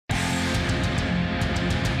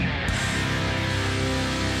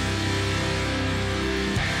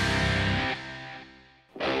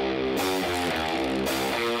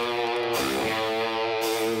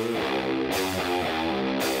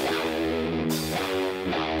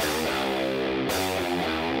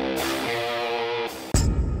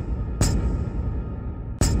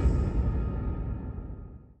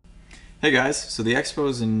Hey guys, so the expo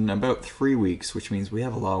is in about 3 weeks, which means we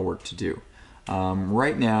have a lot of work to do.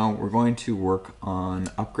 Right now, we're going to work on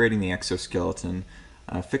upgrading the exoskeleton,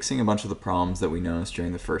 fixing a bunch of the problems that we noticed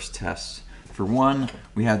during the first test. For one,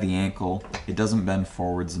 we have the ankle. It doesn't bend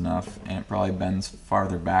forwards enough, and it probably bends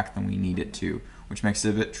farther back than we need it to, which makes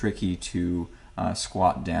it a bit tricky to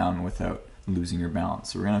squat down without losing your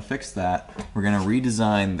balance. So we're going to fix that. We're going to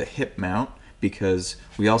redesign the hip mount, because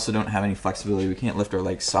we also don't have any flexibility. We can't lift our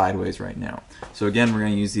legs sideways right now. So again, we're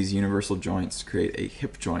going to use these universal joints to create a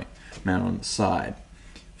hip joint mount on the side.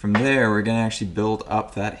 From there, we're going to actually build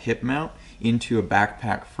up that hip mount into a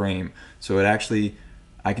backpack frame. So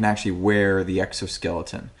I can actually wear the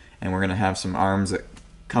exoskeleton. And we're going to have some arms that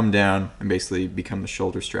come down and basically become the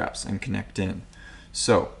shoulder straps and connect in.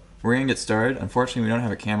 So we're going to get started. Unfortunately, we don't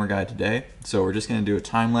have a camera guy today, so we're just going to do a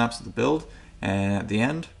time lapse of the build, and at the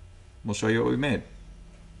end, we'll show you what we made.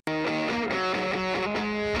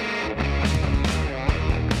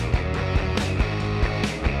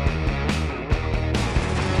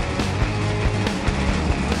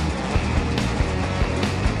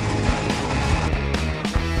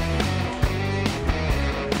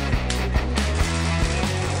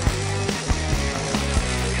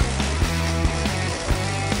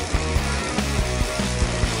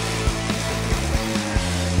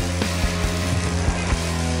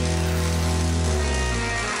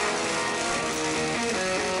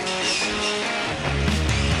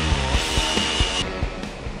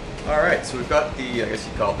 Alright, so we've got the, I guess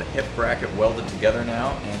you call it the hip bracket welded together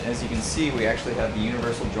now, and as you can see, we actually have the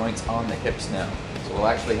universal joints on the hips now. So we'll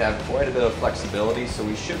actually have quite a bit of flexibility, so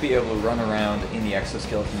we should be able to run around in the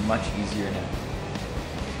exoskeleton much easier now.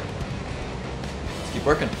 Let's keep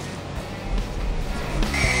working.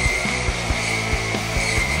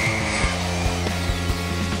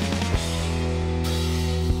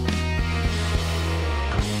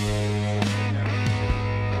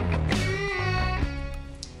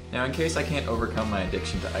 Now, in case I can't overcome my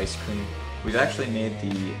addiction to ice cream, we've actually made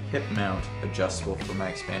the hip mount adjustable for my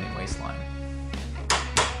expanding waistline.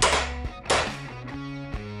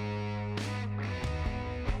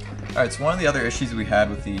 Alright, so one of the other issues we had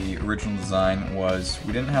with the original design was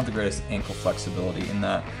we didn't have the greatest ankle flexibility in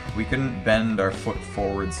that we couldn't bend our foot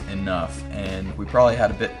forwards enough, and we probably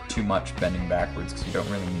had a bit too much bending backwards because you don't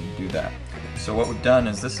really need to do that. So what we've done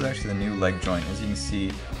is this is actually the new leg joint. As you can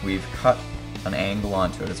see, we've cut an angle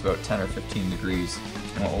onto it. It's about 10 or 15 degrees.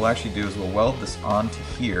 And what we'll actually do is we'll weld this onto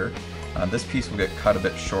here. This piece will get cut a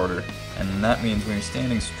bit shorter, and that means when you're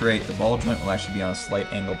standing straight, the ball joint will actually be on a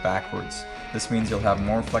slight angle backwards. This means you'll have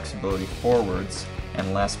more flexibility forwards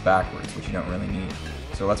and less backwards, which you don't really need.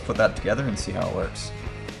 So let's put that together and see how it works.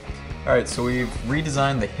 Alright, so we've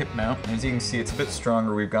redesigned the hip mount, and as you can see, it's a bit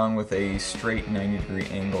stronger. We've gone with a straight 90-degree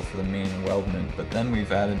angle for the main weldment, but then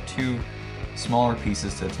we've added two smaller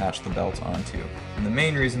pieces to attach the belt onto. And the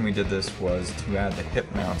main reason we did this was to add the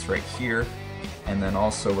hip mounts right here, and then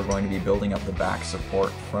also we're going to be building up the back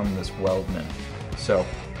support from this weldment. So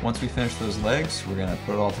once we finish those legs, we're going to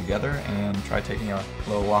put it all together and try taking a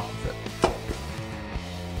little walk with it.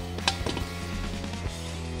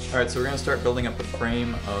 Alright, so we're going to start building up the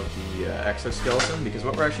frame of the exoskeleton, because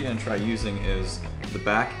what we're actually going to try using is the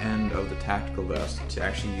back end of the tactical vest to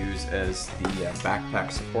actually use as the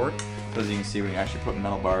backpack support. So as you can see, we can actually put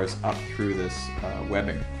metal bars up through this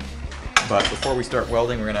webbing. But before we start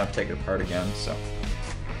welding, we're going to have to take it apart again. So.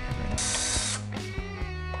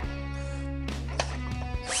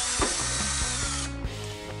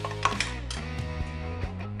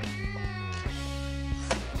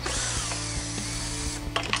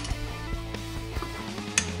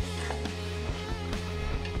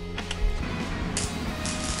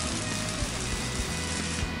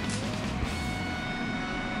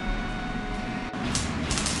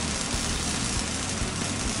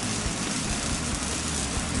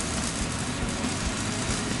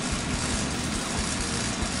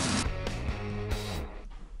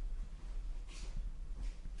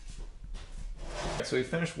 So we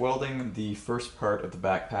finished welding the first part of the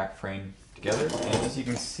backpack frame together, and as you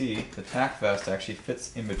can see, the tack vest actually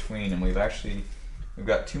fits in between, and we've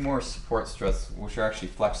got two more support struts which are actually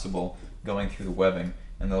flexible going through the webbing,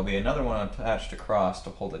 and there'll be another one attached across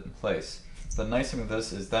to hold it in place. So the nice thing with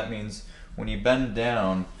this is that means when you bend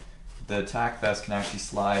down, the tack vest can actually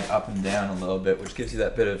slide up and down a little bit, which gives you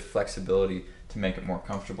that bit of flexibility to make it more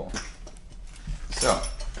comfortable. So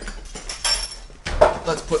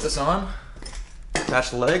let's put this on,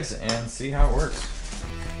 attach the legs, and see how it works.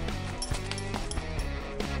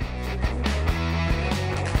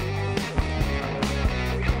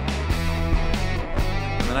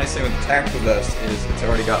 And the nice thing with the tactical vest is it's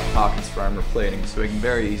already got pockets for armor plating, so we can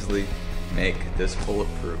very easily make this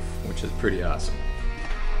bulletproof, which is pretty awesome.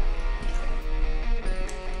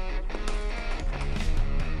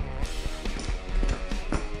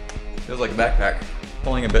 Feels like a backpack.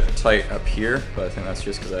 Pulling a bit tight up here, but I think that's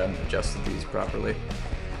just because I haven't adjusted these properly.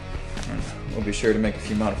 And we'll be sure to make a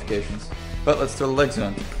few modifications. But let's throw the legs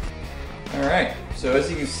on. Alright, so as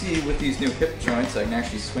you can see with these new hip joints, I can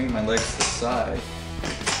actually swing my legs to the side.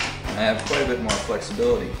 And I have quite a bit more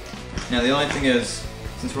flexibility. Now the only thing is,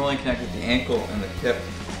 since we're only connected the ankle and the hip,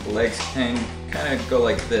 the legs can kind of go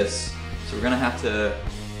like this. So we're going to have to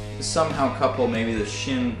somehow couple maybe the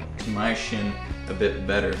shin to my shin a bit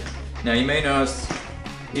better. Now you may notice,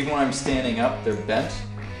 even when I'm standing up, they're bent.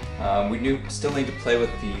 We still need to play with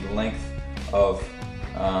the length of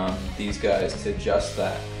these guys to adjust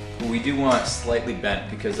that. But we do want it slightly bent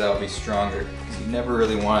because that will be stronger. Because you never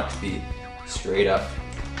really want it to be straight up.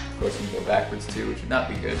 Of course you can go backwards too, which would not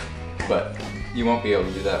be good. But you won't be able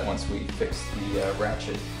to do that once we fix the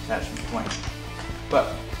ratchet attachment point.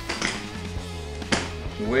 But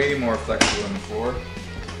way more flexible than before,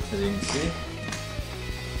 as you can see.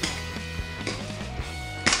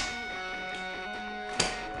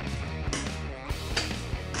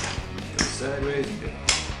 Sideways and good.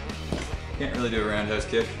 Can't really do a roundhouse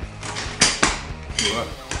kick.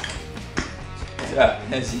 Yeah,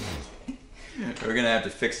 we're gonna have to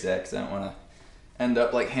fix that because I don't want to end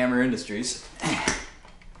up like Hammer Industries.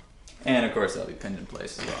 And of course, I'll be pinned in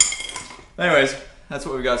place as well. Anyways, that's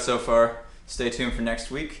what we got so far. Stay tuned for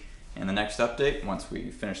next week and the next update once we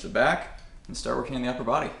finish the back and start working on the upper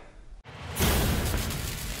body.